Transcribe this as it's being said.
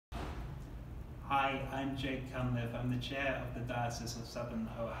Hi, I'm Jake Cunliffe. I'm the chair of the Diocese of Southern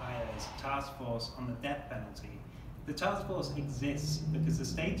Ohio's Task Force on the Death Penalty. The task force exists because the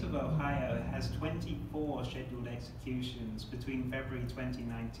state of Ohio has 24 scheduled executions between February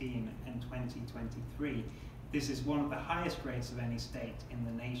 2019 and 2023. This is one of the highest rates of any state in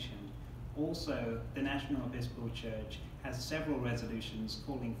the nation. Also, the National Episcopal Church has several resolutions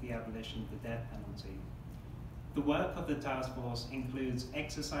calling for the abolition of the death penalty. The work of the task force includes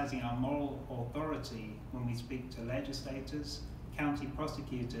exercising our moral authority when we speak to legislators, county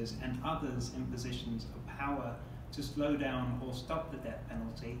prosecutors, and others in positions of power to slow down or stop the death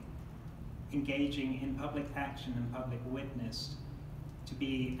penalty, engaging in public action and public witness, to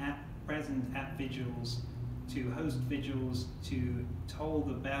be present at vigils, to host vigils, to toll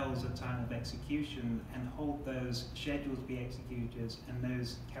the bells at time of execution and hold those scheduled to be executors and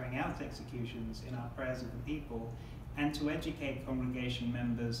those carrying out executions in our prayers of the people, and to educate congregation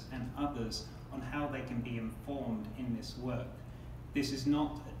members and others on how they can be informed in this work. This is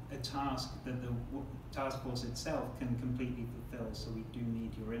not a task that the task force itself can completely fulfill, so we do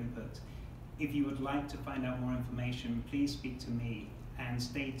need your input. If you would like to find out more information, please speak to me and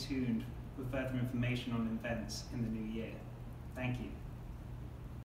stay tuned for further information on events in the new year. Thank you.